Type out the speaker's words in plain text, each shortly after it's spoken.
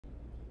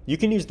You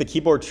can use the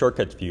keyboard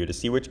shortcuts view to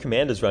see which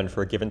command is run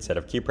for a given set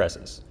of key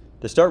presses.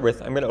 To start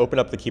with, I'm going to open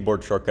up the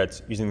keyboard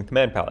shortcuts using the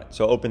command palette.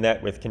 So I'll open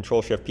that with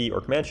ctrl+shift+p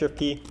or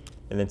command-shift+p,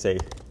 and then say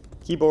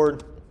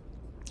keyboard,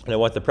 and I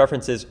want the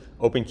preferences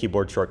open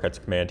keyboard shortcuts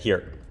command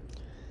here.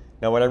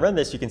 Now when I run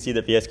this, you can see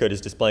that VS Code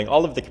is displaying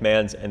all of the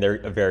commands and their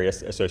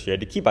various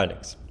associated key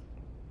bindings.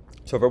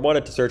 So if I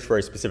wanted to search for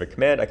a specific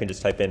command, I can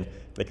just type in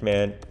the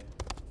command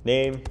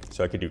name.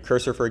 So I could do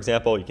cursor, for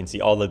example. You can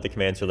see all of the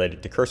commands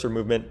related to cursor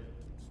movement.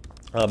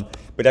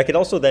 But I could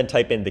also then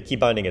type in the key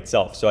binding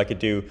itself. So I could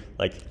do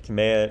like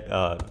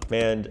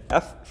command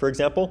F, for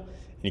example.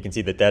 And you can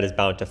see that that is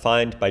bound to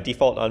find by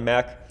default on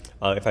Mac.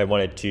 If I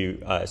wanted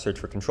to search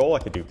for control, I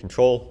could do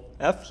control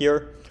F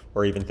here,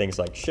 or even things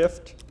like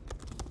shift.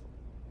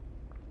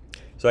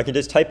 So I can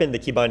just type in the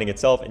key binding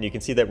itself, and you can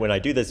see that when I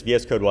do this,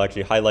 VS Code will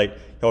actually highlight,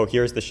 oh,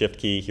 here's the shift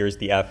key, here's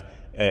the F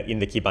in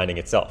the key binding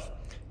itself.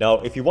 Now,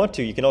 if you want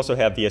to, you can also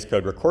have VS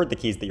Code record the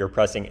keys that you're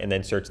pressing and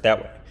then search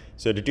that way.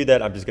 So to do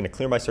that, I'm just going to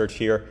clear my search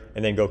here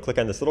and then go click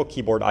on this little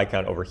keyboard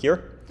icon over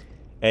here.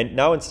 And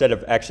now instead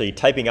of actually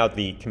typing out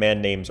the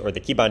command names or the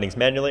key bindings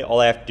manually,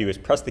 all I have to do is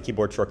press the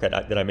keyboard shortcut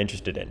that I'm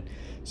interested in.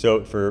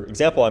 So for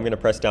example, I'm going to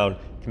press down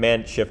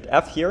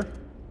Command-Shift-F here.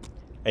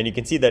 And you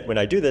can see that when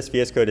I do this,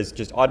 VS Code has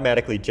just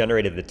automatically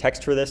generated the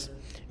text for this,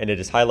 and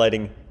it is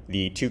highlighting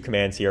the two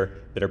commands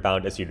here that are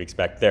bound as you'd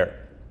expect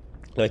there.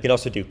 Now I can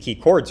also do key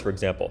chords, for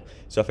example.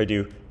 So if I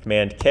do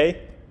Command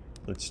K,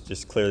 let's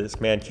just clear this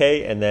Command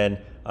K, and then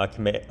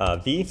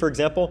V, for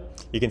example,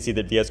 you can see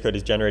that VS Code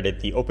has generated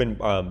the open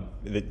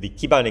the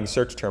key binding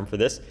search term for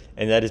this,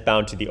 and that is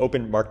bound to the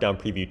open markdown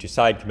preview to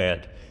side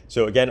command.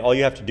 So again, all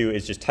you have to do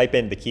is just type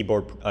in the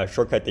keyboard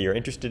shortcut that you're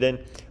interested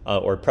in,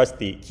 or press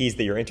the keys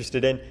that you're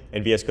interested in,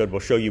 and VS Code will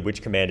show you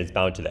which command is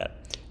bound to that.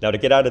 Now to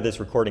get out of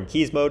this recording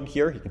keys mode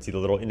here, you can see the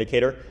little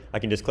indicator. I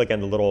can just click on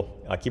the little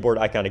keyboard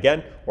icon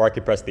again, or I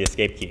could press the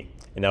escape key.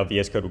 And now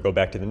VS Code will go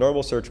back to the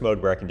normal search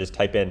mode where I can just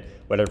type in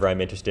whatever I'm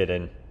interested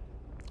in,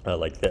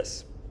 like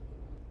this.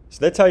 So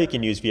that's how you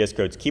can use VS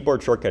Code's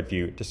keyboard shortcut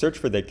view to search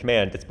for the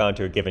command that's bound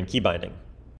to a given key binding.